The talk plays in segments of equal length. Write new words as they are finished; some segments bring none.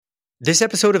This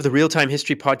episode of the Real Time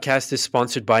History Podcast is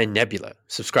sponsored by Nebula.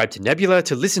 Subscribe to Nebula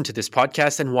to listen to this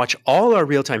podcast and watch all our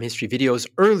real time history videos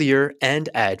earlier and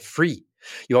ad-free.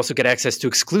 You also get access to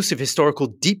exclusive historical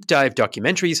deep dive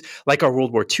documentaries like our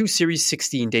World War II series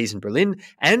 16 Days in Berlin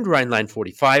and Rhineland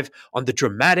 45 on the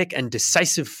dramatic and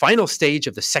decisive final stage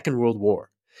of the Second World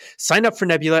War. Sign up for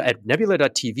Nebula at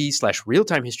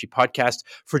nebula.tv/realtimehistorypodcast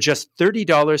for just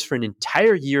 $30 for an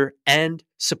entire year and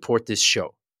support this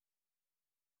show.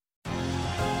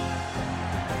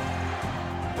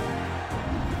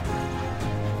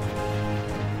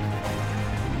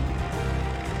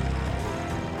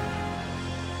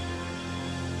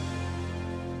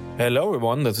 Hello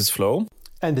everyone, this is Flo.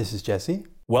 And this is Jesse.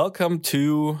 Welcome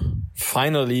to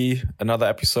finally another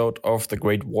episode of the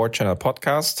Great War Channel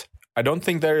podcast. I don't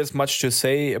think there is much to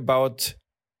say about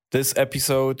this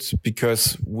episode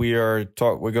because we're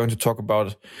going to talk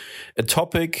about a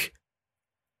topic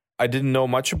I didn't know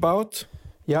much about.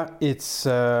 Yeah, it's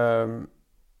a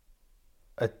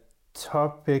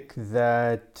topic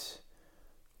that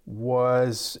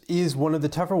is one of the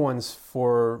tougher ones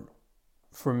for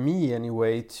me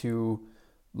anyway, to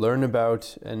learn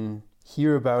about and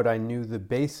hear about. I knew the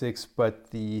basics,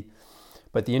 but the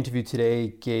interview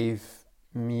today gave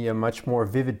me a much more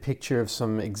vivid picture of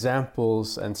some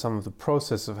examples and some of the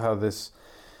process of how this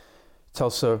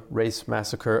Tulsa race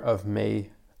massacre of May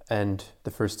and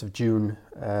the 1st of June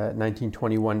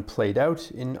 1921 played out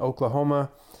in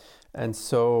Oklahoma. And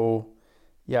so,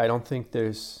 yeah, I don't think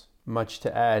there's much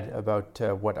to add about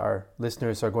what our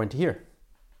listeners are going to hear.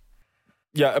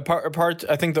 Yeah, apart,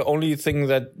 I think the only thing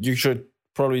that you should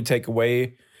probably take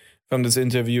away from this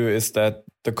interview is that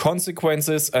the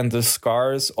consequences and the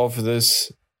scars of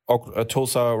this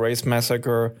Tulsa race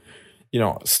massacre,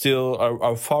 still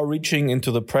are far-reaching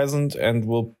into the present and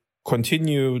will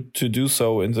continue to do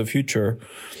so in the future.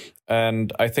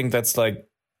 And I think that's like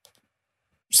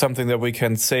something that we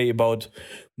can say about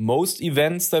most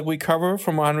events that we cover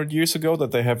from 100 years ago,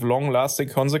 that they have long-lasting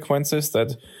consequences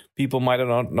that people might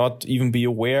not even be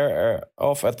aware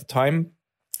of at the time.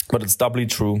 But it's doubly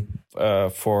true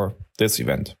for this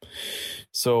event.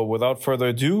 So without further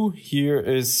ado, here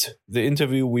is the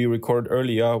interview we recorded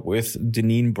earlier with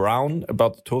DeNeen Brown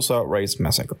about the Tulsa race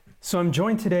massacre. So I'm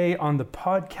joined today on the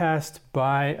podcast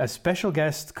by a special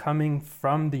guest coming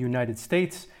from the United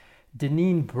States,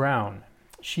 DeNeen Brown.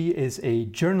 She is a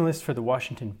journalist for the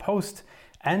Washington Post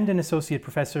and an associate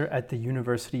professor at the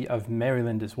University of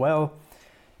Maryland as well.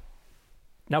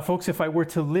 Now, folks, if I were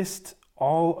to list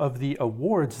all of the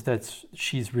awards that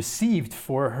she's received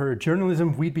for her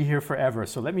journalism, we'd be here forever.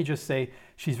 So let me just say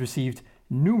she's received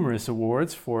numerous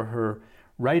awards for her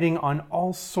writing on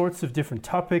all sorts of different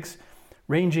topics,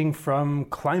 ranging from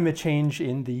climate change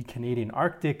in the Canadian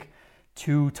Arctic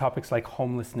to topics like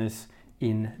homelessness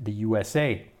in the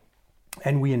USA.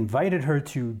 And we invited her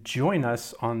to join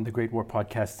us on the Great War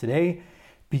Podcast today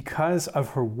because of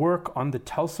her work on the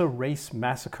Tulsa Race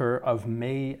Massacre of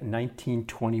May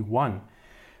 1921,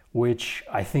 which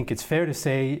I think it's fair to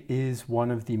say is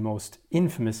one of the most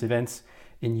infamous events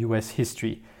in U.S.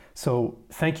 history. So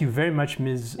thank you very much,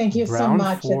 Ms.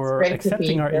 Brown, for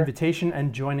accepting our invitation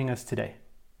and joining us today.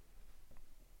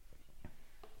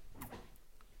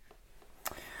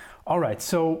 All right,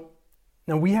 so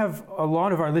now we have a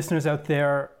lot of our listeners out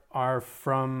there are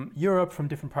from Europe, from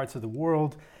different parts of the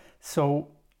world. So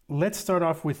let's start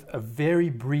off with a very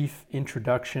brief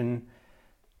introduction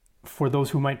for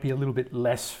those who might be a little bit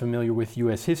less familiar with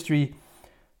U.S. history.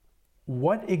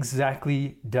 What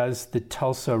exactly does the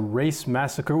Tulsa Race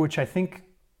Massacre, which I think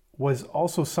was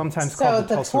also sometimes called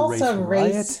the Tulsa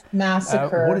Race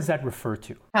Massacre, what does that refer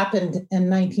to? Happened in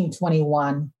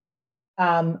 1921.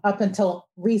 Up until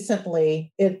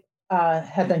recently, it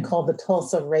had been called the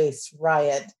Tulsa Race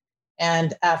Riot.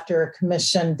 And after a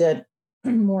commission did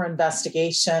more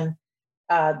investigation,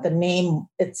 the name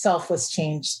itself was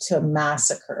changed to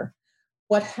Massacre.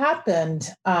 What happened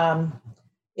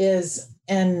is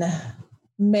in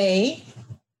May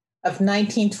of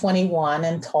 1921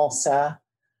 in Tulsa,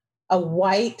 a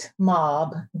white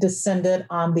mob descended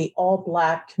on the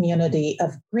all-Black community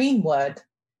of Greenwood,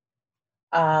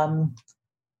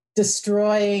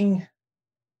 destroying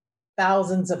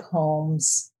thousands of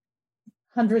homes,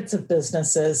 hundreds of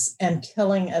businesses, and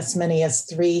killing as many as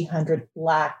 300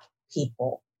 Black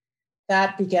people.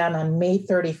 That began on May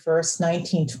 31st,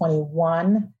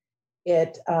 1921.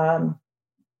 It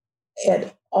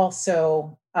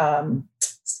also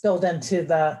spilled into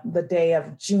the day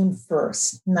of June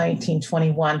 1st,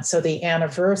 1921. So the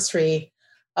anniversary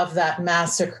of that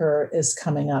massacre is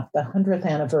coming up. The 100th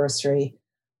anniversary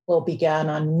will begin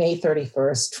on May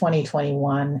 31st,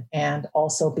 2021, and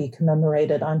also be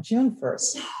commemorated on June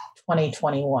 1st,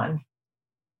 2021.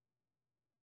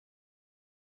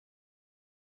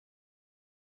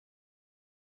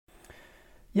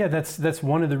 Yeah, that's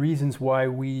one of the reasons why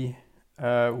we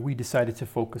decided to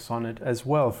focus on it as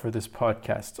well for this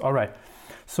podcast. All right,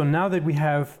 so now that we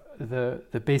have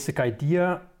the basic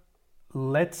idea,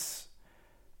 let's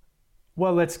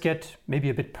get maybe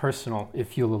a bit personal,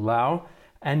 if you'll allow.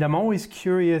 And I'm always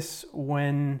curious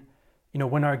when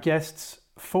our guests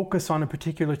focus on a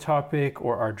particular topic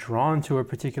or are drawn to a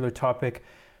particular topic,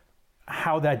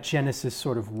 how that genesis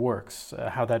sort of works,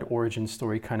 how that origin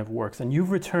story kind of works. And you've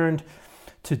returned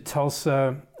to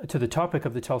Tulsa, to the topic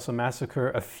of the Tulsa Massacre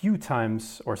a few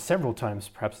times, or several times,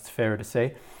 perhaps it's fair to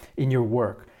say, in your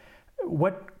work.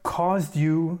 What caused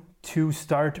you to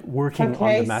start working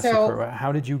on the massacre? So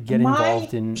how did you get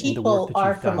involved in the work that you've done? People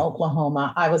are from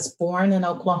Oklahoma. I was born in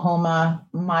Oklahoma.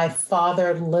 My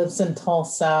father lives in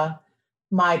Tulsa.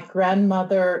 My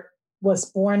grandmother was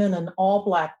born in an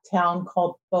all-Black town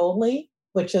called Foley,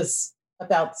 which is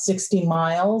about 60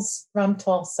 miles from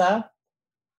Tulsa.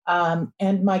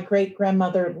 And my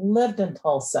great-grandmother lived in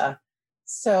Tulsa.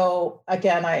 So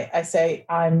again, I say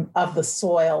I'm of the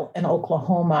soil in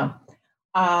Oklahoma.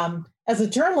 As a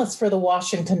journalist for the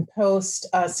Washington Post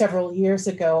several years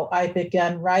ago, I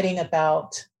began writing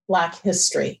about Black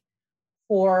history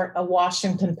for a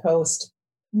Washington Post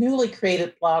newly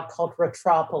created blog called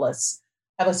Retropolis.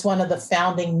 I was one of the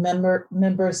founding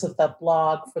members of the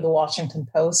blog for the Washington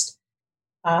Post.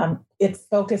 It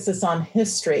focuses on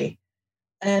history.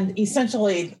 And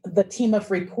essentially, the team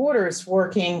of reporters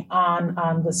working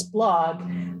on this blog,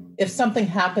 if something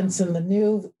happens in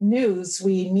the news,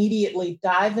 we immediately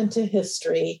dive into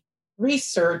history,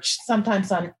 research,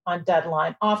 sometimes on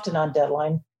deadline, often on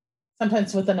deadline,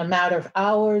 sometimes within a matter of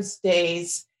hours,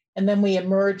 days, and then we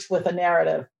emerge with a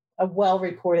narrative, a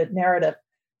well-reported narrative.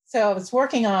 So I was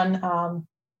working on,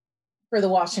 for the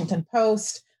Washington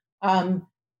Post,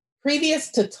 previous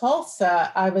to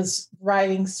Tulsa, I was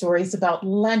writing stories about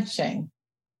lynching.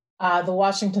 The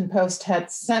Washington Post had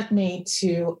sent me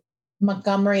to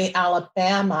Montgomery,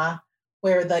 Alabama,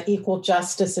 where the Equal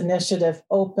Justice Initiative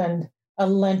opened a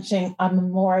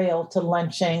memorial to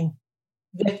lynching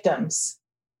victims.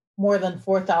 More than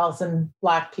 4,000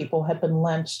 Black people had been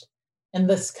lynched in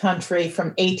this country from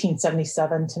 1877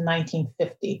 to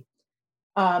 1950.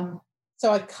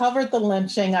 So I covered the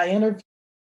lynching. I interviewed.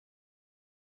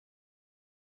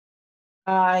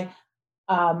 I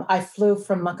flew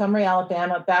from Montgomery,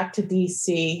 Alabama, back to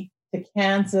DC, to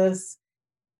Kansas,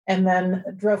 and then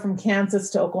drove from Kansas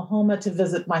to Oklahoma to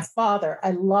visit my father.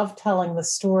 I love telling the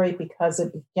story because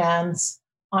it begins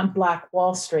on Black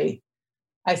Wall Street.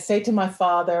 I say to my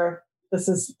father, this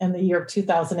is in the year of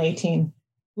 2018,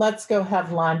 let's go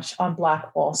have lunch on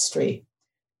Black Wall Street.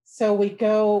 So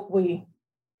we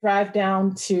drive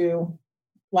down to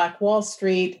Black Wall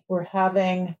Street. We're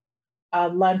having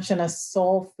lunch in a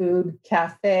soul food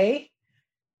cafe.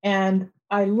 And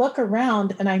I look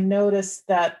around and I notice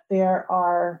that there's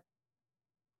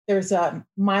a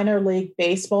minor league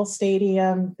baseball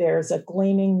stadium. There's a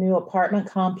gleaming new apartment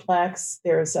complex.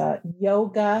 There's a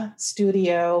yoga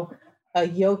studio, a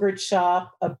yogurt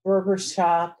shop, a burger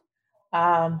shop.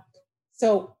 And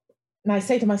I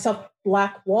say to myself,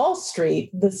 Black Wall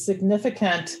Street, the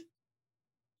significant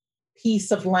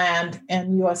piece of land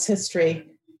in U.S. history,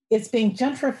 it's being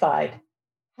gentrified.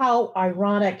 How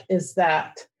ironic is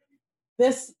that?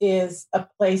 This is a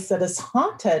place that is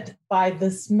haunted by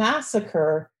this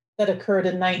massacre that occurred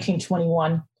in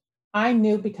 1921. I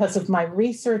knew because of my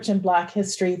research in Black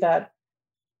history that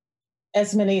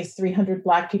as many as 300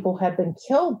 Black people had been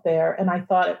killed there. And I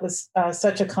thought it was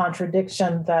such a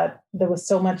contradiction that there was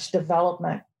so much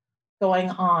development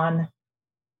going on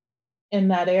in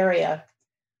that area.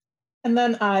 And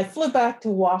then I flew back to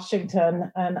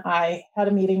Washington and I had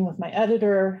a meeting with my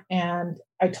editor and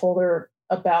I told her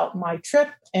about my trip.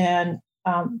 And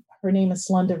her name is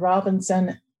Linda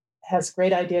Robinson, has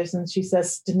great ideas. And she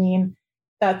says, DeNeen,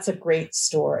 that's a great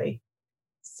story.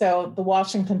 So the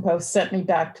Washington Post sent me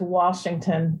back to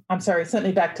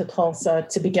Tulsa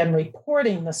to begin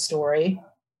reporting the story.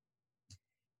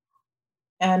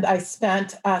 And I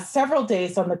spent several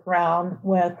days on the ground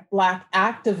with Black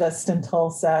activists in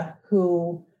Tulsa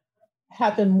who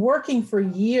have been working for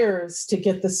years to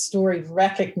get the story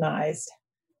recognized.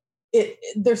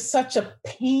 There's such a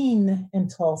pain in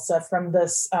Tulsa from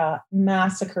this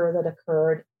massacre that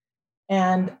occurred.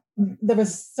 And there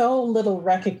was so little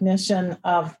recognition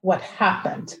of what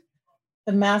happened.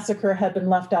 The massacre had been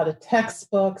left out of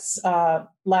textbooks. I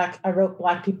wrote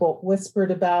Black people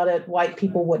whispered about it. White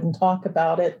people wouldn't talk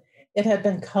about it. It had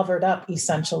been covered up,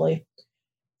 essentially.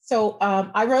 So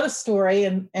I wrote a story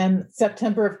in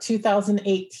September of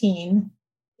 2018.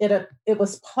 It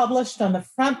was published on the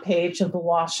front page of the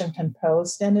Washington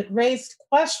Post, and it raised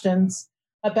questions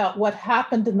about what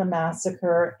happened in the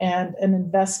massacre and an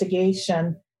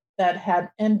investigation that had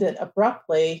ended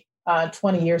abruptly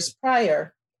 20 years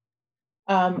prior.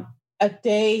 A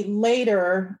day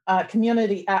later, a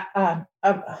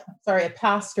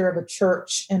pastor of a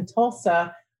church in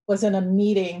Tulsa was in a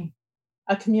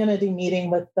community meeting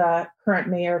with the current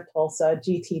mayor of Tulsa,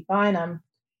 G.T. Bynum.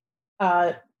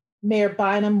 Mayor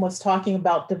Bynum was talking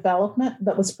about development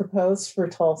that was proposed for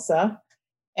Tulsa.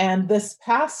 And this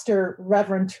pastor,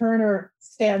 Reverend Turner,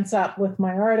 stands up with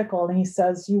my article and he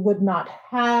says, "You would not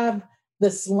have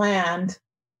this land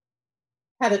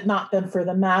had it not been for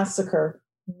the massacre.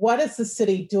 What is the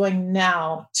city doing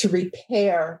now to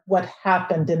repair what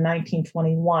happened in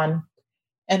 1921?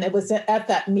 And it was at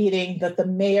that meeting that the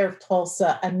mayor of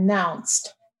Tulsa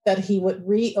announced that he would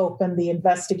reopen the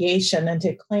investigation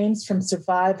into claims from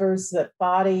survivors that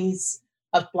bodies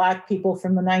of Black people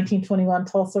from the 1921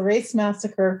 Tulsa Race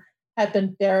Massacre had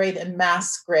been buried in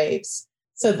mass graves.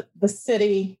 So the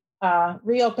city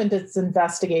reopened its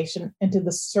investigation into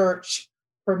the search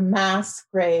for mass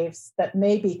graves that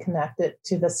may be connected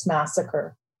to this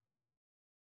massacre.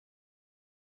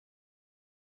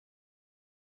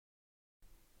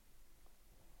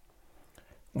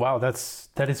 Wow,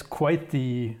 that is quite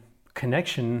the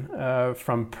connection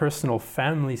from personal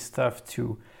family stuff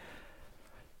to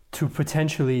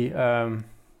potentially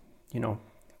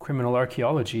criminal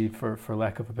archaeology, for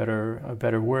lack of a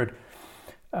better word.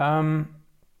 Now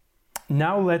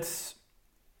let's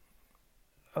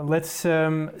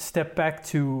step back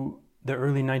to the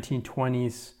early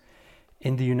 1920s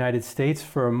in the United States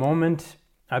for a moment.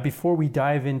 Before we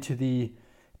dive into the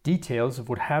details of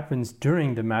what happens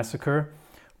during the massacre,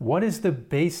 what is the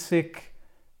basic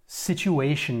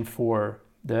situation for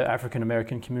the African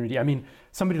American community? I mean,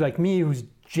 somebody like me who's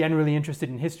generally interested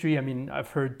in history, I mean,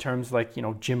 I've heard terms like,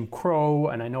 Jim Crow,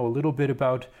 and I know a little bit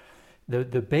about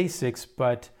the basics,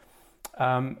 but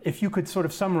if you could sort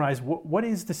of summarize, what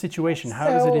is the situation? How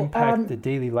does it impact the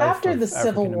daily life after the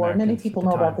Civil War? Many people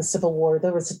know about the Civil War.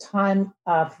 There was a time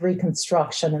of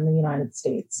Reconstruction in the United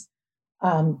States.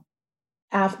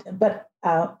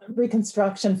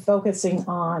 Reconstruction focusing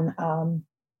on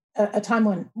a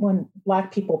time when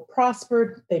Black people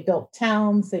prospered. They built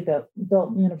towns, they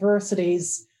built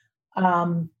universities.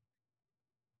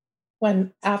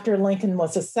 When after Lincoln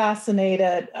was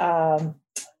assassinated,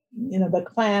 the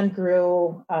Klan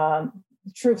grew.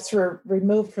 Troops were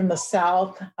removed from the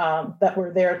South that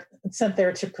were sent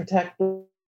there to protect.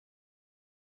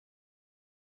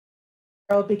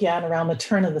 Began around the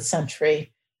turn of the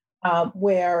century,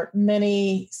 where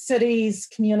many cities,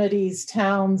 communities,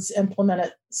 towns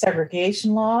implemented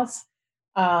segregation laws,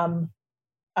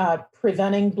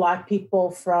 preventing Black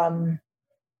people from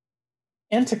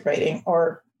integrating.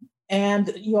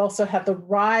 And you also have the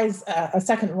rise, a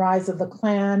second rise of the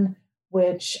Klan,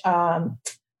 which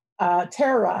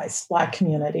terrorized Black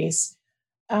communities.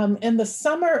 In the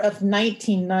summer of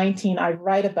 1919, I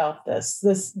write about this.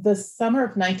 This summer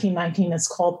of 1919 is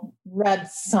called Red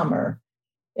Summer.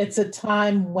 It's a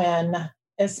time when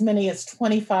as many as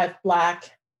 25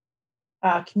 Black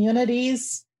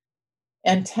communities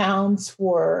and towns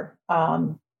were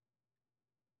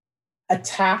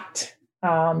attacked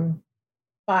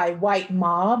by white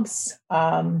mobs.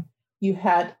 You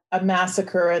had a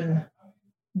massacre in,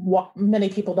 many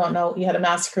people don't know, you had a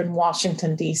massacre in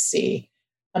Washington, D.C.,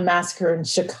 a massacre in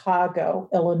Chicago,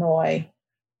 Illinois,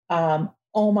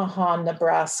 Omaha,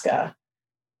 Nebraska.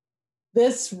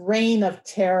 This reign of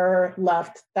terror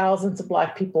left thousands of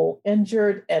Black people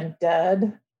injured and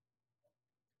dead.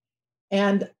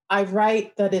 And I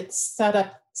write that it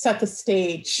set the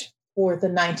stage for the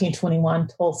 1921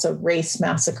 Tulsa Race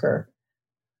Massacre.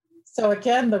 So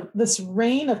again, this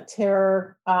reign of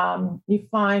terror, you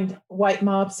find white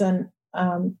mobs in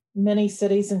many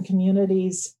cities and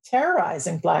communities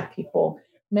terrorizing Black people.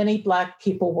 Many Black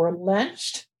people were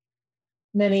lynched.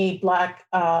 Many Black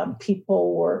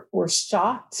people were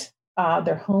shot.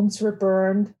 Their homes were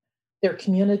burned. Their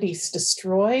communities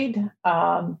destroyed.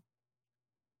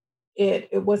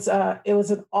 It was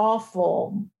an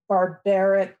awful,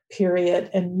 barbaric period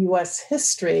in U.S.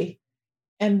 history.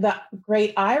 And the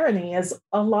great irony is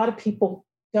a lot of people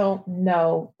don't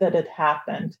know that it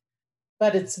happened,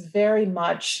 but it's very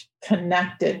much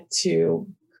connected to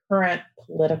current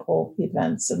political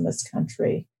events in this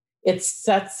country. it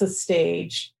sets the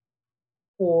stage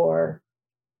for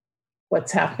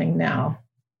what's happening now.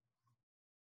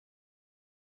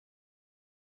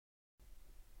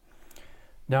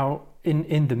 Now,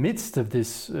 in the midst of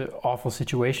this awful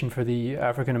situation for the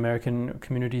African American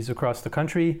communities across the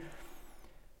country,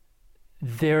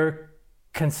 there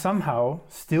can somehow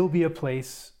still be a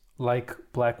place like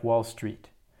Black Wall Street.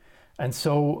 And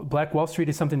so Black Wall Street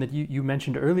is something that you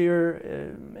mentioned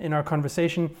earlier in our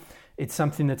conversation. It's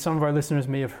something that some of our listeners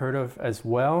may have heard of as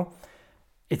well.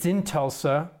 It's in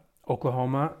Tulsa,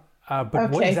 Oklahoma.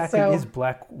 But what exactly is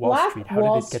Black Wall Street? How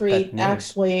did it get that name? Black Wall Street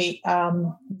actually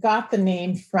got the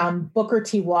name from Booker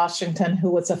T. Washington, who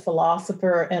was a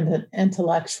philosopher and an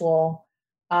intellectual,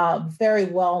 very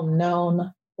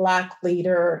well-known Black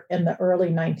leader in the early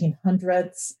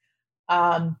 1900s.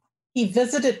 He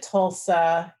visited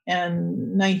Tulsa in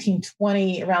around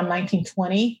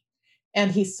 1920,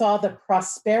 and he saw the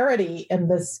prosperity in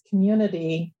this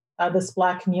community, this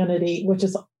Black community, which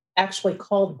is actually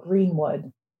called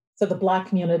Greenwood. So the Black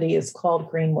community is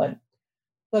called Greenwood.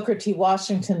 Booker T.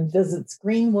 Washington visits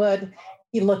Greenwood.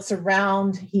 He looks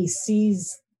around. He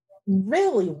sees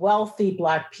really wealthy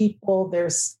Black people.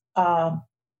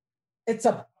 It's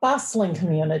a bustling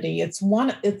community. It's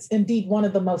indeed one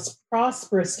of the most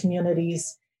prosperous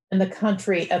communities in the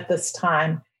country at this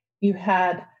time. You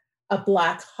had a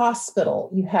Black hospital.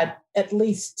 You had at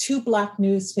least 2 Black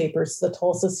newspapers, the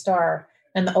Tulsa Star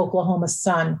and the Oklahoma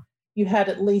Sun. You had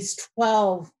at least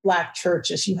 12 Black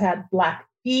churches. You had Black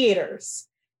theaters.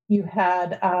 You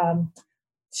had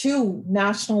 2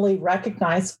 nationally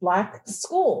recognized Black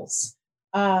schools.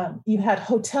 You had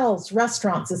hotels,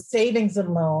 restaurants, a savings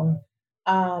and loan.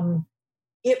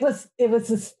 It was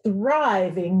this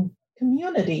thriving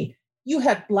community. You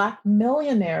had Black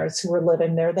millionaires who were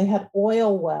living there. They had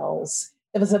oil wells.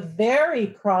 It was a very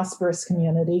prosperous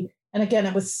community. And again,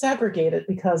 it was segregated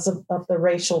because of the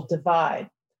racial divide.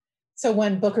 So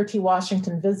when Booker T.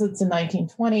 Washington visits in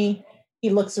 1920, he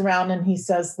looks around and he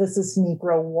says, this is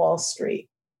Negro Wall Street.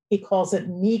 He calls it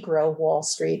Negro Wall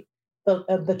Street.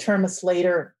 The term is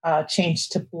later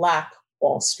changed to Black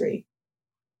Wall Street.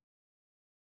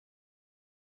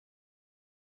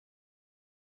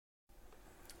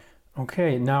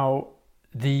 Okay, now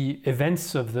the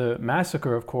events of the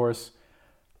massacre, of course,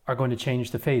 are going to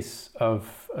change the face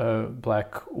of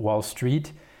Black Wall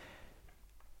Street.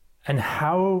 And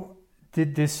how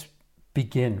did this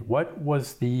begin? What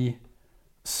was the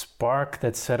spark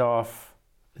that set off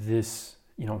this,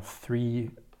 2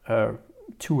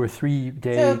 or 3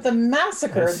 day? So the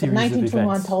massacre, the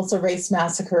 1921 Tulsa Race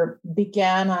Massacre,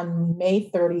 began on May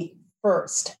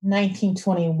 31st,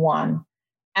 1921,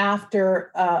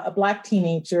 after a Black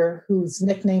teenager whose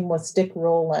nickname was Dick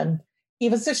Rowland. He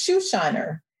was a shoe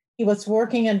shiner. He was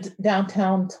working in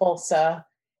downtown Tulsa,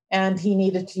 and he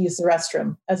needed to use the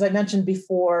restroom. As I mentioned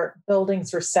before,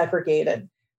 buildings were segregated.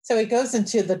 So he goes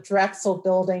into the Drexel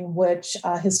building, which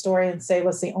historians say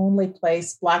was the only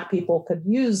place Black people could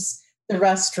use the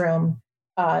restroom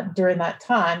during that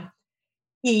time.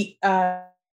 The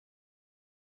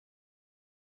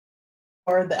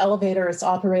elevator is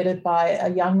operated by a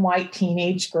young white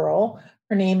teenage girl.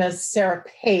 Her name is Sarah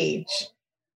Page.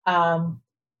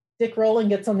 Dick Rowland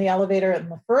gets on the elevator on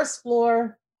the first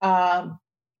floor.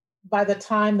 By the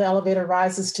time the elevator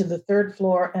rises to the 3rd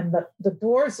floor and the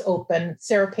doors open,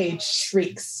 Sarah Page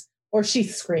shrieks or she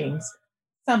screams.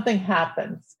 Something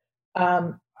happens.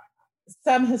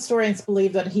 Some historians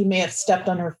believe that he may have stepped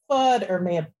on her foot or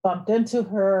may have bumped into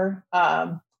her.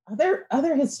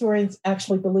 Other historians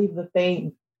actually believe that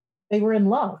they were in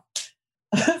love.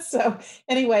 So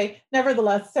anyway,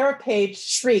 nevertheless, Sarah Page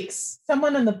shrieks.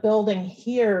 Someone in the building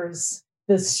hears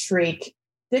this shriek.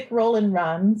 Dick Rowland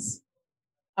runs.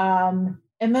 And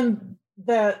then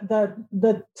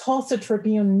the Tulsa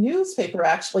Tribune newspaper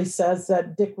actually says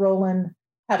that Dick Rowland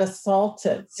had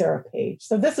assaulted Sarah Page.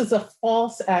 So this is a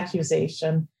false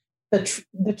accusation.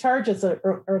 The charges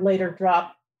are later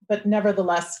dropped, but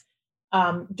nevertheless,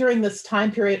 during this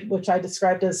time period, which I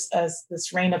described as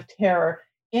this reign of terror,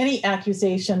 any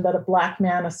accusation that a Black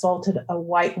man assaulted a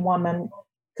white woman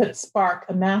could spark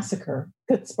a massacre,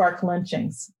 could spark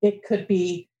lynchings. It could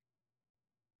be,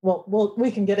 we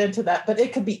can get into that, but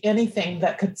it could be anything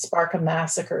that could spark a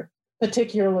massacre,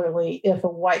 particularly if a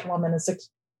white woman it's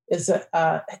been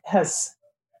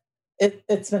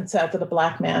said that a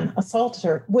Black man assaulted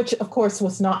her, which of course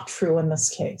was not true in this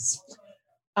case.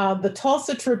 The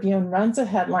Tulsa Tribune runs a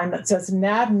headline that says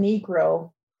 "Nab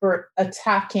Negro for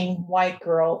attacking white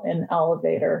girl in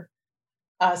elevator."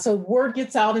 So word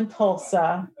gets out in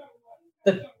Tulsa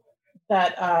that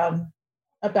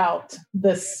about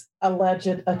this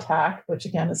alleged attack, which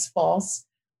again is false,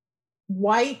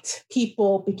 white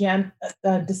people began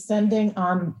descending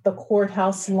on the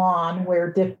courthouse lawn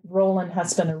where Dick Rowland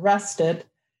has been arrested.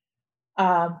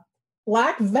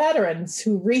 Black veterans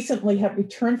who recently have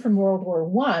returned from World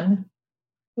War I,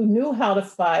 who knew how to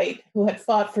fight, who had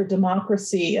fought for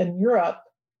democracy in Europe,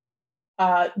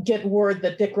 get word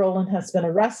that Dick Rowland has been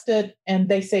arrested, and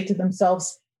they say to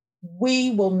themselves,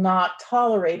 we will not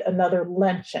tolerate another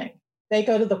lynching. They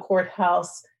go to the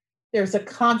courthouse. There's a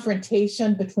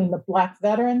confrontation between the Black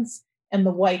veterans and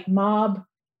the white mob.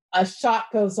 A shot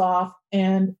goes off,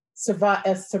 and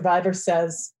as Survivor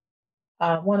says,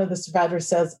 one of the survivors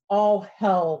says, all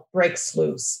hell breaks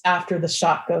loose after the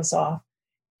shot goes off.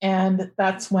 And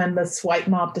that's when this white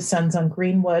mob descends on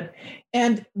Greenwood.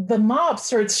 And the mob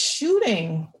starts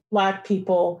shooting Black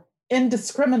people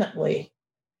indiscriminately.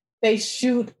 They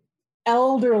shoot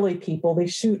elderly people. They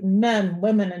shoot men,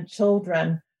 women, and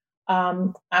children.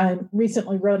 I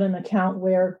recently wrote an account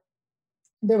where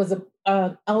there was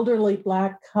an elderly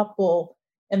Black couple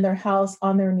in their house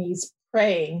on their knees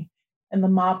praying, and the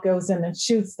mob goes in and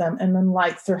shoots them and then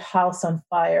lights their house on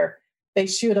fire. They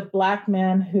shoot a Black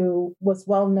man who was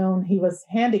well known. He was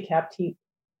handicapped. He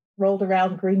rolled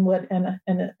around Greenwood in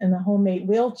a homemade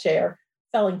wheelchair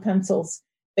selling pencils.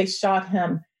 They shot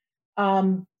him.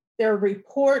 There are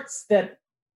reports that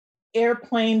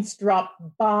airplanes dropped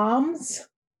bombs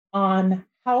on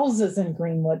houses in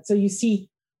Greenwood. So you see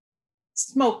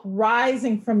smoke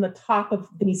rising from the top of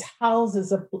these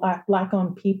houses of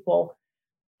Black-owned people.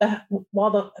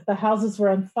 While the houses were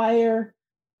on fire,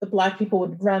 the Black people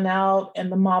would run out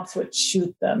and the mobs would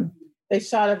shoot them. They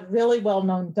shot a really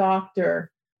well-known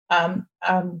doctor,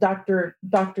 Dr.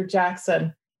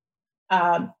 Jackson.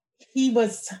 He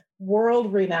was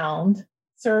world-renowned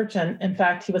surgeon. In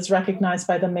fact, he was recognized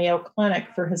by the Mayo Clinic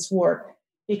for his work.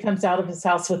 He comes out of his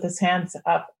house with his hands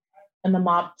up, and the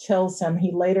mob kills him.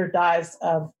 He later dies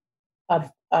of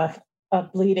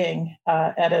bleeding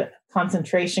at a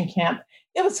concentration camp.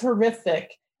 It was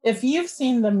horrific. If you've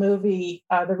seen the movie,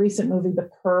 the recent movie,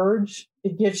 The Purge,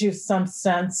 it gives you some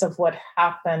sense of what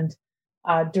happened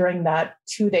during that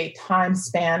 2-day time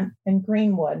span in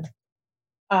Greenwood.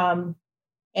 So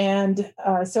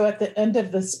at the end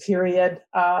of this period,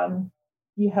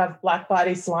 you have Black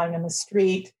bodies lying in the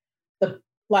street. The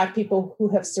Black people who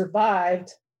have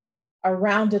survived are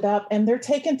rounded up, and they're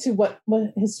taken to what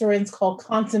historians call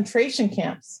concentration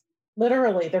camps.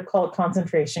 Literally, they're called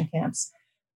concentration camps.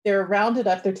 They're rounded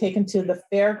up, they're taken to the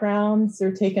fairgrounds,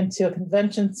 they're taken to a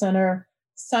convention center.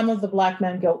 Some of the Black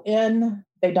men go in,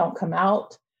 they don't come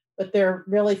out, but there are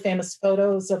really famous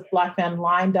photos of Black men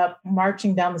lined up,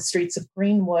 marching down the streets of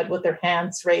Greenwood with their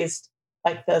hands raised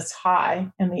like this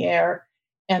high in the air.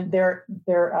 And their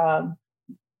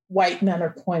white men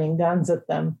are pointing guns at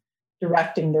them,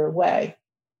 directing their way.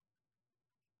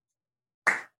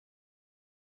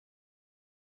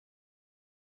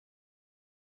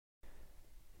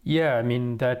 Yeah, I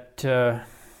mean, that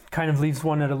kind of leaves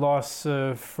one at a loss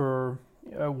for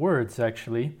words,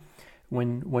 actually,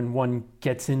 when one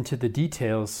gets into the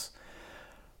details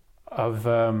of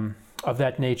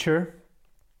that nature.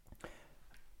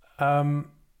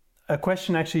 A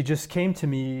question actually just came to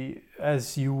me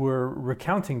as you were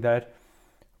recounting that.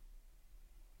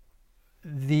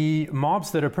 The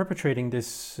mobs that are perpetrating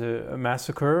this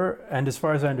massacre, and as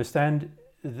far as I understand,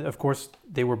 of course,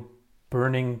 they were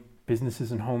burning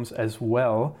businesses and homes as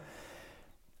well.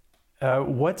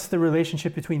 What's the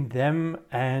relationship between them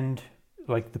and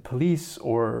like the police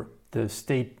or the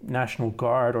state National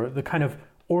Guard or the kind of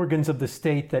organs of the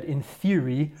state that in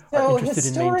theory are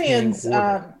interested in maintaining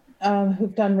order?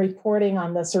 Who've done reporting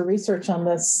on this or research on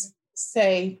this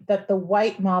say that the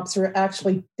white mobs were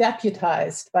actually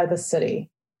deputized by the city.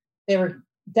 They were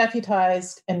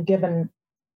deputized and given,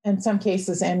 in some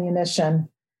cases, ammunition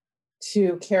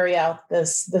to carry out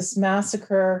this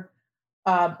massacre.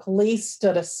 Police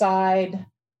stood aside.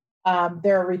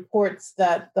 There are reports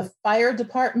that the fire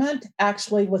department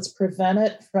actually was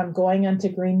prevented from going into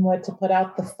Greenwood to put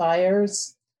out the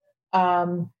fires.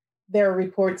 There are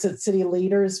reports that city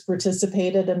leaders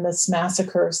participated in this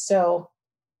massacre. So,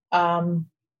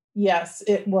 yes,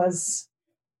 it was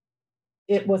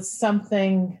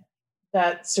something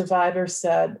that survivors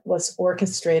said was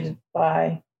orchestrated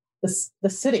by the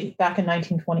city back in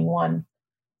 1921.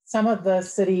 Some of the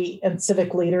city and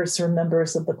civic leaders were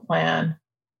members of the Klan.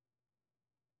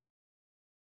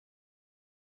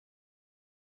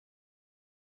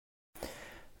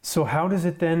 So how does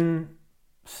it then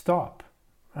stop?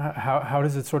 How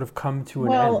does it sort of come to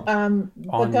an end?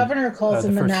 Well, the governor calls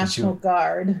in the National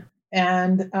Guard,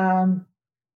 and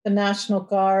the National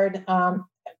Guard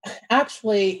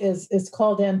actually is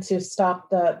called in to stop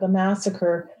the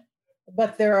massacre,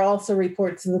 but there are also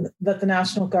reports that the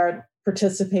National Guard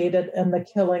participated in the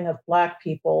killing of Black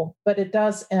people. But it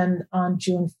does end on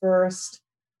June 1st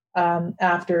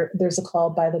after there's a call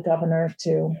by the governor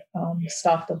to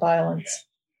stop the violence.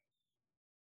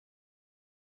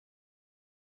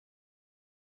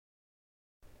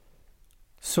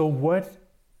 So what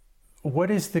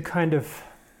is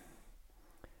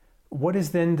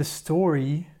then the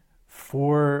story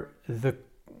for the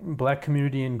Black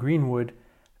community in Greenwood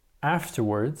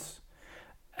afterwards?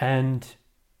 And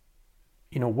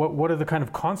what are the kind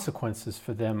of consequences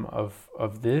for them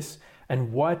of this?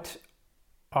 And what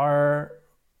are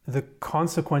the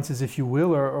consequences, if you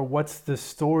will, or what's the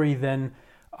story then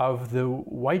of the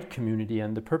white community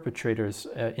and the perpetrators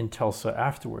in Tulsa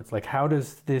afterwards? Like, how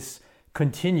does this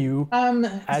continue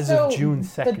as of June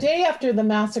 2nd? The day after the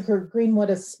massacre, Greenwood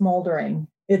is smoldering.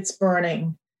 It's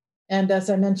burning. And as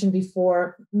I mentioned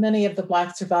before, many of the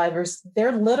Black survivors,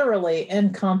 they're literally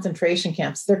in concentration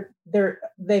camps.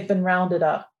 They've been rounded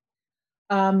up.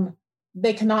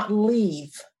 They cannot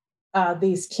leave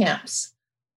these camps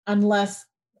unless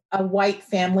a white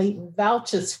family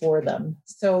vouches for them.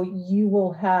 So you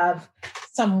will have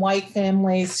some white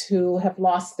families who have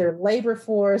lost their labor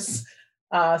force.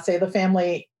 Say the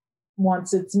family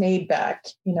wants its maid back,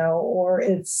 or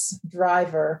its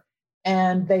driver,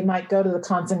 and they might go to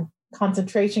the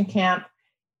concentration camp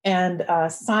and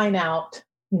sign out,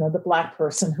 the Black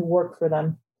person who worked for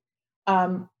them.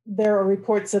 There are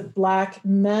reports that Black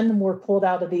men were pulled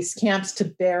out of these camps to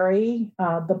bury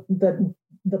the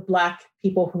Black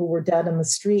people who were dead in the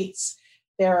streets.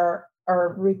 There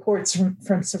are reports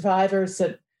from survivors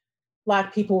that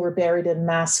Black people were buried in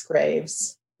mass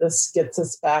graves. This gets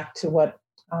us back to what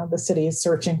the city is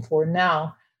searching for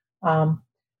now.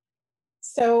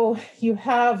 So you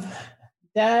have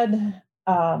dead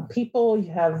people,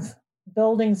 you have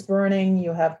buildings burning,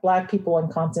 you have Black people in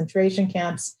concentration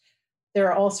camps. There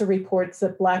are also reports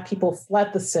that Black people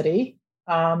fled the city.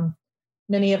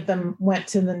 Many of them went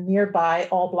to the nearby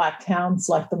all-Black towns,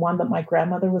 like the one that my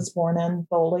grandmother was born in,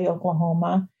 Boley,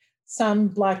 Oklahoma. Some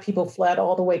Black people fled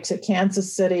all the way to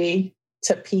Kansas City,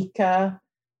 Topeka,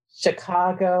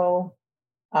 Chicago,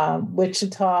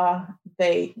 Wichita.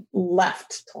 They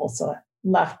left Tulsa,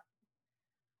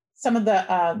 Some of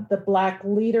the Black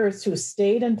leaders who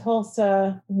stayed in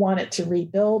Tulsa wanted to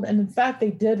rebuild. And in fact,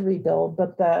 they did rebuild,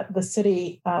 but the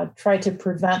city tried to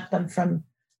prevent them from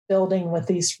building with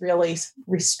these really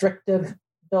restrictive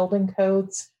building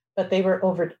codes, but they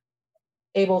were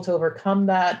able to overcome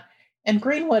that. And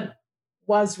Greenwood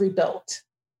was rebuilt.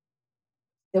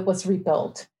 It was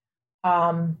rebuilt.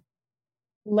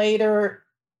 Later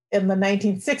in the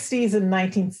 1960s and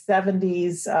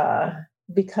 1970s,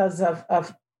 because of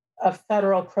a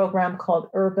federal program called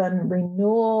Urban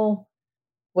Renewal,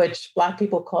 which Black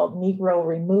people called Negro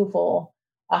Removal,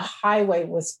 a highway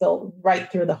was built right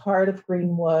through the heart of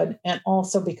Greenwood, and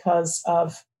also because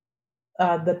of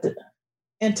the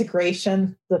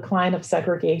integration, decline of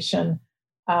segregation,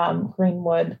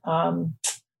 Greenwood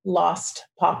lost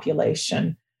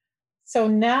population. So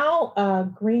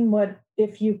now Greenwood,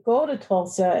 if you go to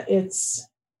Tulsa, it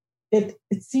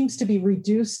seems to be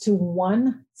reduced to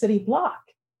one city block.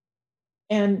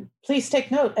 And please take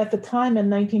note, at the time in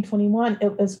 1921,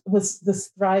 it was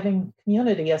this thriving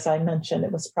community, as I mentioned.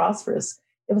 It was prosperous.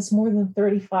 It was more than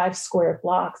 35 square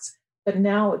blocks, but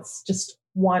now it's just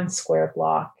one square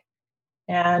block.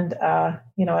 And,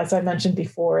 as I mentioned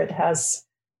before, it has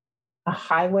a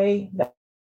highway that,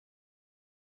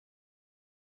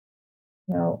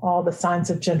 all the signs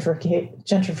of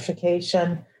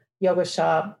gentrification, yoga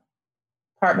shop,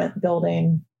 apartment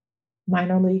building,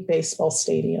 minor league baseball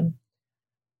stadium.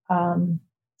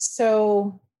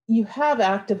 So you have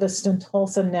activists in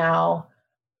Tulsa now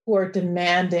who are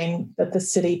demanding that the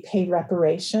city pay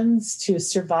reparations to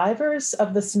survivors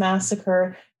of this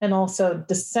massacre and also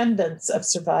descendants of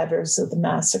survivors of the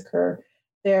massacre.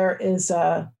 There is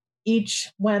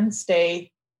each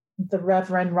Wednesday, the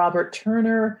Reverend Robert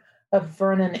Turner of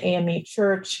Vernon AME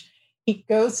Church, he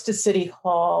goes to City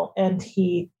Hall and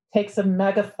he takes a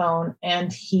megaphone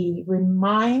and he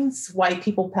reminds white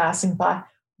people passing by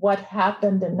what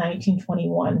happened in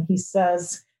 1921. He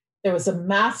says there was a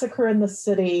massacre in the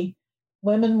city.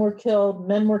 Women were killed,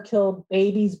 men were killed,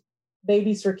 babies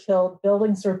were killed,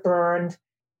 buildings were burned.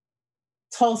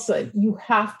 Tulsa, you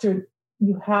have to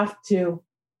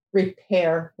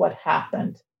repair what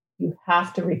happened. You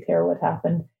have to repair what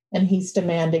happened. And he's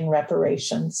demanding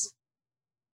reparations.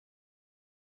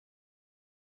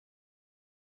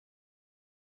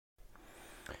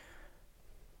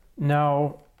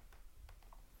 Now,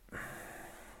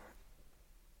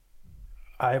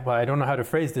 I don't know how to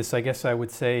phrase this. I guess I would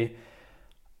say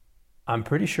I'm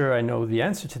pretty sure I know the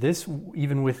answer to this,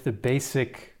 even with the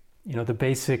basic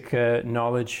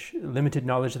knowledge, limited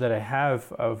knowledge that I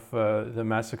have of the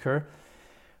massacre.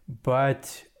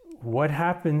 But what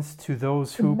happens to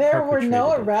those who There were no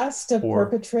perpetrated it, arrests of or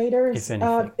perpetrators. if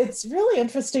anything? It's really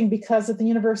interesting because at the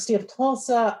University of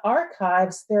Tulsa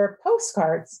archives, there are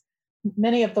postcards.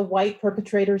 Many of the white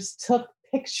perpetrators took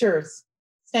pictures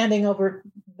standing over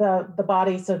the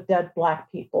bodies of dead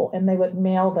Black people, and they would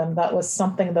mail them. That was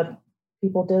something that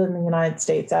people did in the United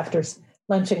States after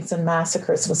lynchings and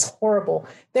massacres. It was horrible.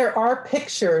 There are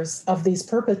pictures of these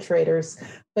perpetrators,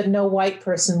 but no white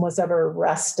person was ever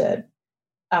arrested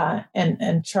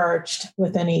and charged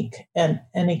with any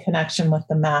connection with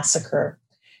the massacre.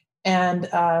 And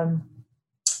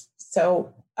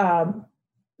so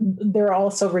there are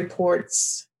also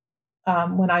reports.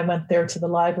 When I went there to the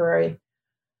library,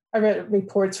 I read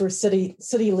reports where city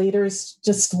leaders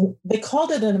they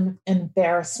called it an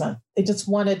embarrassment. They just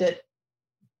wanted it,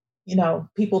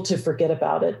 people to forget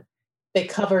about it. They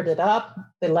covered it up.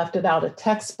 They left it out of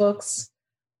textbooks.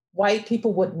 White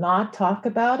people would not talk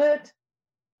about it.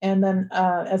 And then,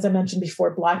 as I mentioned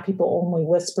before, Black people only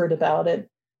whispered about it.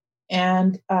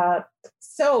 And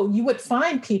so you would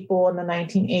find people in the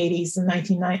 1980s and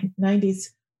 1990s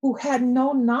who had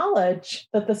no knowledge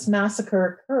that this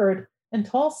massacre occurred in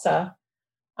Tulsa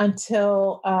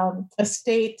until a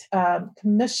state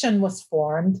commission was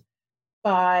formed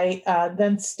by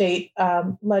then state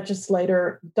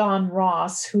legislator Don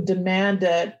Ross, who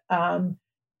demanded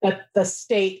that the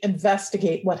state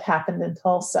investigate what happened in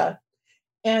Tulsa.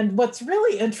 And what's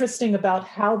really interesting about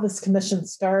how this commission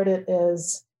started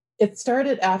is it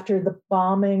started after the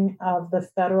bombing of the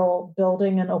federal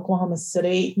building in Oklahoma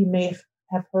City. You may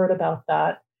have heard about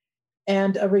that.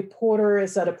 And a reporter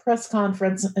is at a press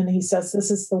conference and he says, this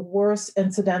is the worst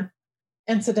incident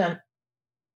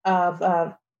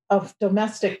of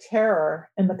domestic terror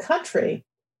in the country.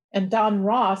 And Don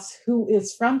Ross, who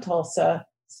is from Tulsa,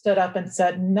 stood up and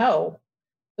said, no,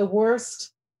 the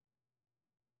worst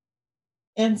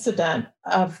incident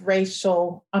of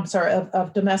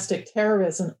domestic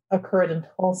terrorism occurred in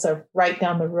Tulsa, right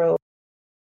down the road.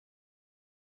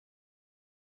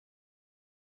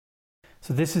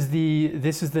 So this is the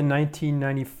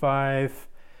 1995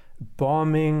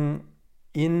 bombing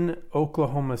in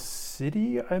Oklahoma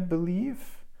City, I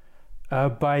believe,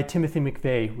 by Timothy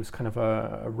McVeigh, who's kind of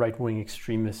a right-wing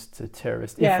extremist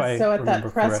terrorist. Yeah, so at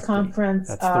that press conference,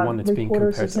 that's the one that's being compared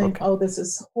reporters were saying, "Oh, this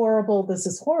is horrible,"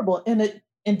 and it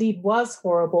indeed was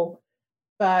horrible,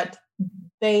 but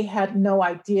they had no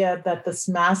idea that this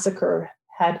massacre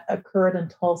had occurred in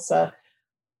Tulsa.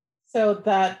 So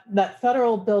that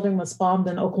federal building was bombed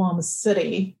in Oklahoma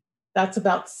City. That's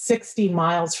about 60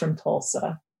 miles from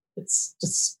Tulsa. It's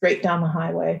just straight down the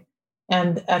highway.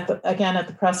 And at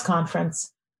the press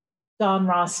conference, Don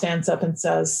Ross stands up and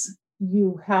says,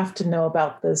 you have to know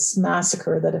about this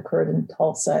massacre that occurred in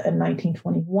Tulsa in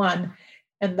 1921.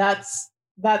 And that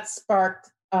sparked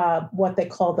what they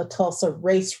call the Tulsa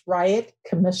Race Riot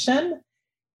Commission.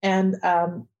 And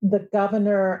the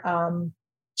governor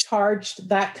charged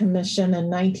that commission in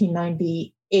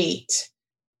 1998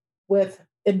 with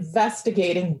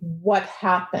investigating what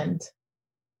happened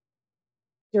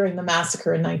during the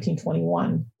massacre in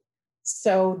 1921.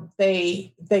 So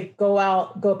they go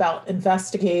about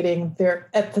investigating. There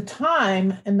at the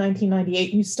time in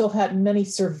 1998, you still had many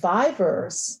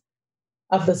survivors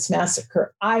of this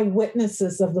massacre,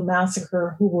 eyewitnesses of the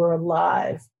massacre who were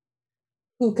alive,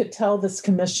 who could tell this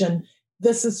commission,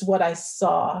 this is what I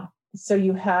saw. So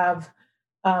you have,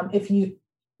 if you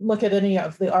look at any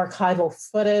of the archival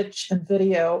footage and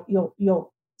video,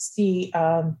 you'll see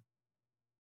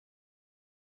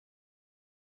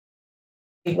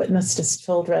he witnessed his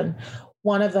children.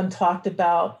 One of them talked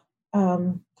about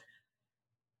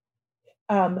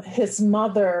his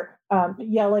mother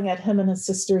yelling at him and his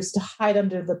sisters to hide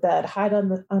under the bed,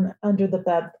 under the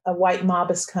bed. A white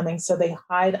mob is coming, so they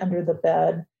hide under the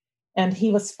bed. And he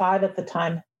was 5 at the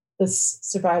time. This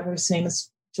survivor's name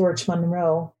is George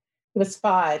Monroe. He was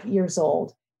 5 years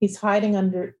old. He's hiding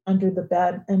under the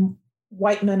bed, and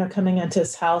white men are coming into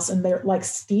his house, and they're like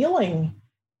stealing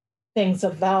things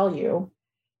of value.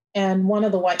 And one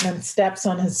of the white men steps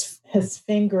on his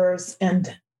fingers,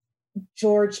 and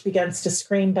George begins to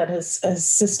scream, but his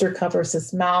sister covers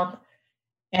his mouth.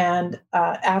 And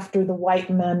after the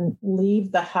white men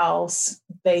leave the house,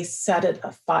 they set it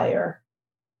afire.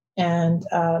 And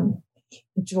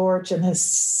George and his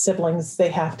siblings, they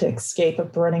have to escape a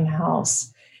burning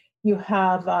house. You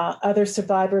have other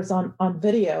survivors on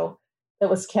video that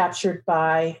was captured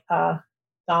by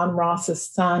Don Ross's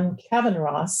son, Kevin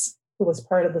Ross, who was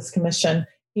part of this commission.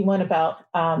 He went about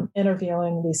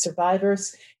interviewing these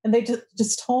survivors, and they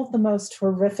just told the most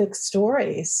horrific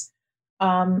stories.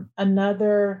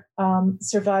 Another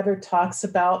survivor talks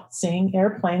about seeing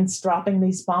airplanes dropping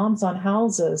these bombs on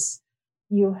houses.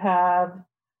 You have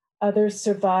other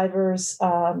survivors.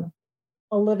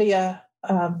 Olivia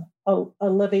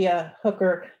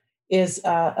Hooker is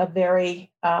a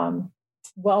very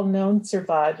well-known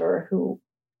survivor who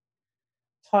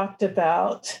talked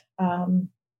about,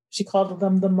 she called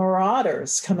them the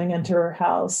marauders coming into her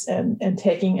house and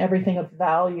taking everything of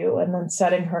value and then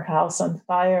setting her house on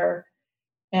fire.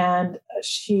 And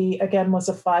she, again, was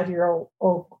a five-year-old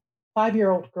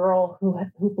girl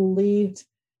who believed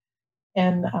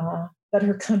in that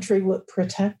her country would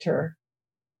protect her.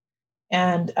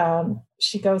 And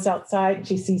she goes outside and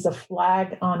she sees a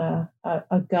flag on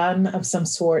a gun of some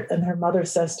sort. And her mother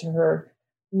says to her,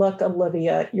 "Look,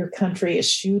 Olivia, your country is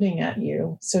shooting at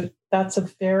you." So that's a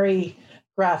very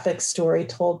graphic story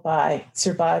told by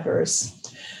survivors.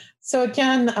 So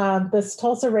again, this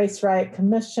Tulsa Race Riot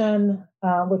Commission,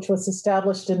 which was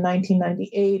established in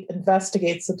 1998,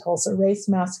 investigates the Tulsa Race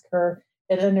Massacre.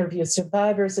 It interviews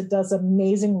survivors. It does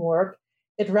amazing work.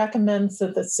 It recommends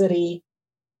that the city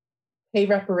pay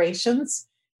reparations,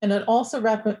 and it also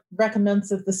recommends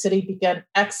that the city begin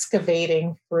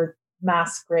excavating for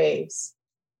mass graves.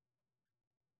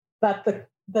 But the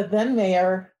then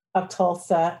mayor of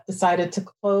Tulsa decided to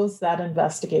close that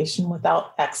investigation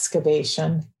without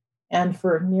excavation. And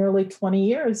for nearly 20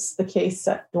 years, the case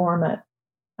sat dormant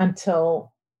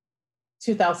until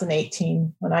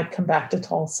 2018, when I come back to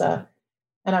Tulsa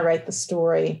and I write the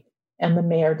story, and the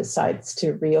mayor decides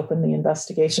to reopen the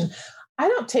investigation. I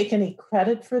don't take any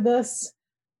credit for this,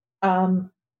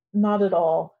 not at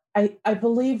all. I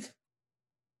believe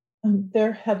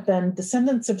there have been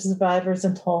descendants of survivors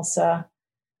in Tulsa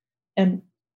and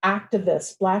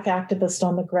activists, Black activists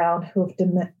on the ground, who have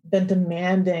been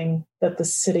demanding that the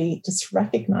city just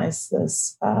recognize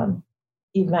this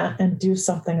event and do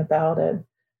something about it.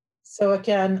 So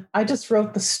again, I just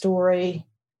wrote the story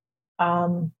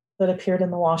that appeared in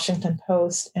the Washington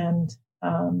Post, and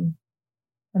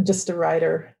I'm just a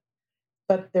writer,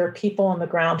 but there are people on the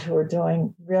ground who are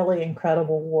doing really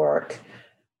incredible work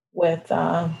with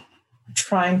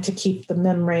trying to keep the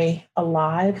memory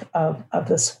alive of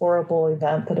this horrible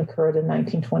event that occurred in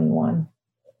 1921.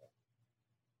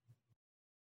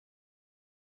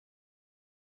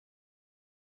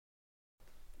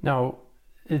 Now,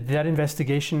 that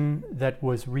investigation that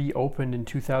was reopened in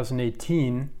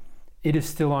 2018, it is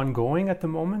still ongoing at the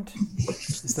moment?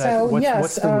 What's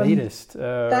the latest?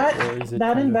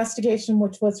 That investigation,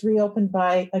 which was reopened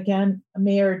by, again,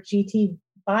 Mayor G.T.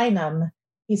 Bynum,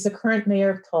 he's the current mayor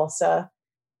of Tulsa.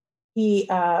 He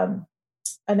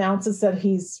announces that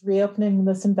he's reopening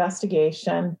this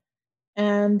investigation.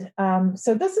 And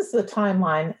so this is the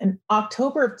timeline. In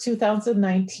October of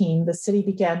 2019, the city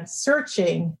began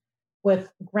searching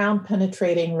with ground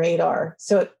penetrating radar.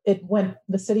 So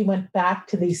the city went back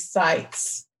to these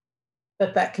sites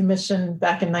that commission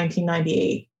back in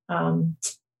 1998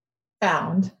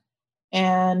 found.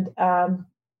 And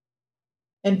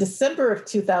in December of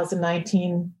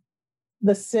 2019,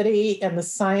 the city and the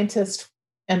scientists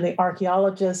and the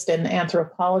archaeologists and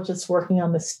anthropologists working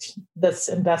on this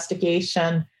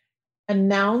investigation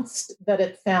announced that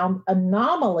it found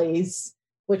anomalies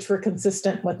which were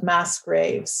consistent with mass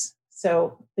graves.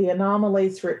 So the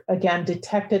anomalies were, again,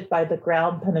 detected by the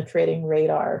ground penetrating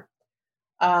radar.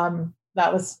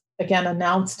 That was, again,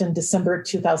 announced in December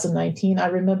 2019. I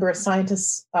remember a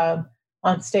scientist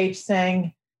on stage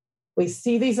saying, "We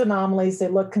see these anomalies, they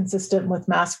look consistent with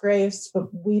mass graves,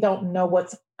 but we don't know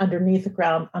what's underneath the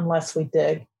ground unless we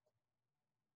dig."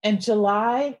 In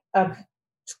July of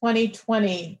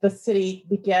 2020, the city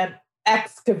began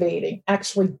excavating,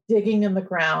 actually digging in the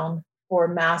ground for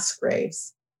mass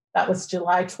graves. That was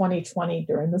July 2020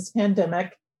 during this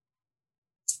pandemic.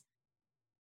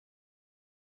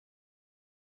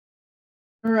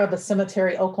 Of a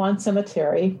cemetery, Oaklawn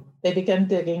Cemetery, they began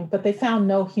digging, but they found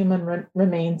no human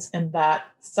remains in that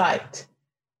site.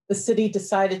 The city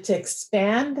decided to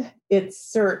expand its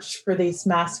search for these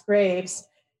mass graves.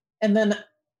 And then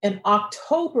in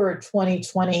October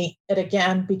 2020, it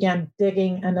again began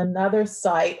digging in another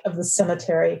site of the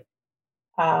cemetery,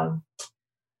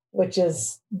 which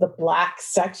is the black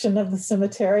section of the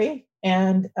cemetery.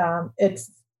 And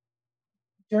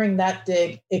during that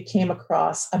dig, it came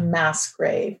across a mass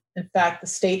grave. In fact, the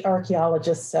state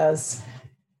archaeologist says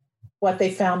what they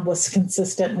found was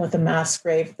consistent with a mass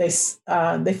grave. They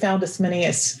found as many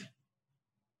as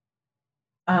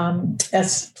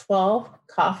 12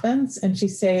 coffins, and she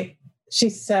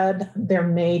said there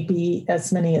may be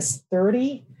as many as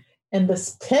 30 in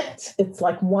this pit. It's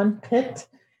like one pit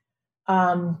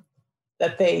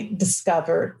that they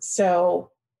discovered.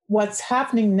 So what's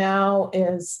happening now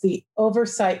is the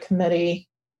oversight committee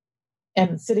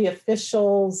and city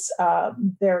officials,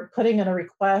 they're putting in a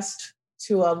request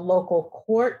to a local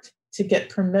court to get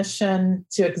permission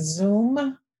to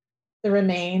exhume the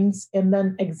remains and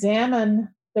then examine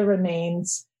the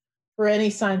remains for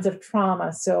any signs of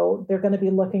trauma. So they're going to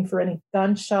be looking for any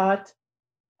gunshot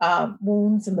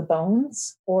wounds in the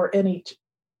bones or any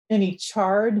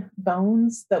charred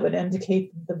bones that would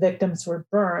indicate the victims were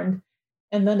burned.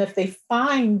 And then if they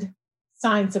find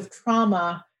signs of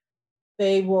trauma,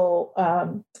 they will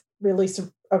release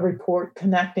a report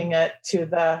connecting it to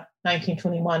the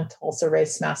 1921 Tulsa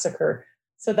Race Massacre.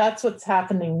 So that's what's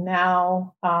happening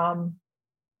now.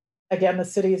 Again, the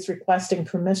city is requesting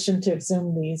permission to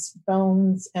exhume these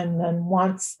bones. And then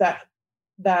once that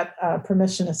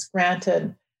permission is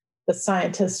granted, the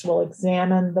scientists will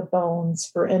examine the bones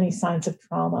for any signs of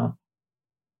trauma.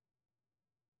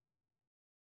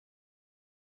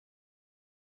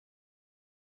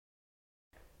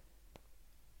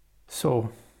 So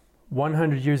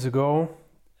 100 years ago,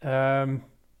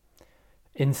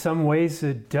 in some ways,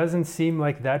 it doesn't seem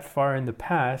like that far in the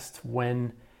past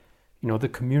when, the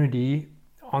community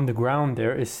on the ground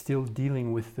there is still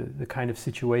dealing with the kind of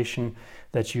situation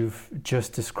that you've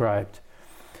just described.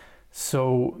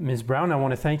 So, Ms. Brown, I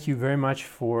want to thank you very much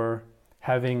for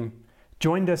having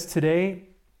joined us today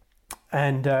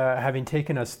and having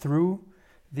taken us through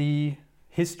the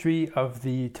history of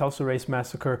the Tulsa Race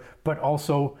Massacre, but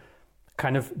also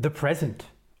kind of the present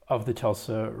of the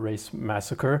Tulsa Race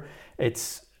Massacre.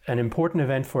 It's an important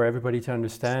event for everybody to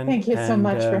understand. Thank you so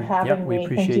much for having me.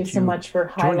 Thank you so much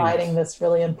for highlighting this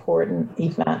really important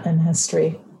event in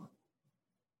history.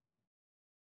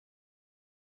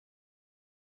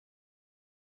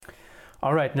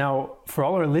 All right, now for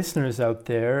all our listeners out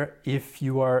there, if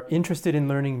you are interested in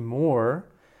learning more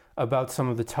about some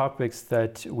of the topics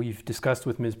that we've discussed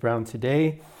with Ms. Brown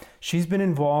today, she's been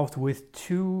involved with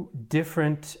 2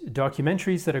 different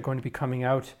documentaries that are going to be coming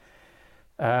out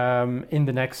in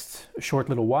the next short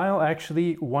little while,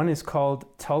 actually. One is called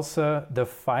Tulsa, the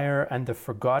Fire and the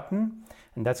Forgotten,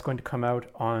 and that's going to come out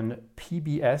on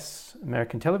PBS,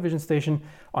 American television station,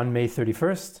 on May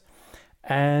 31st.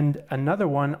 And another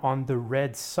one on the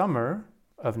Red Summer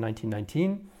of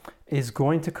 1919 is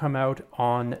going to come out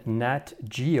on Nat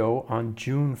Geo on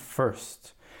June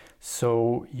 1st.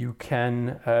 So you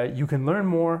can learn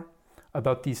more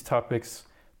about these topics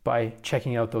by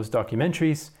checking out those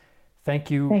documentaries.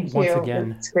 Thank you once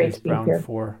again, Ms. Brown,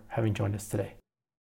 for having joined us today.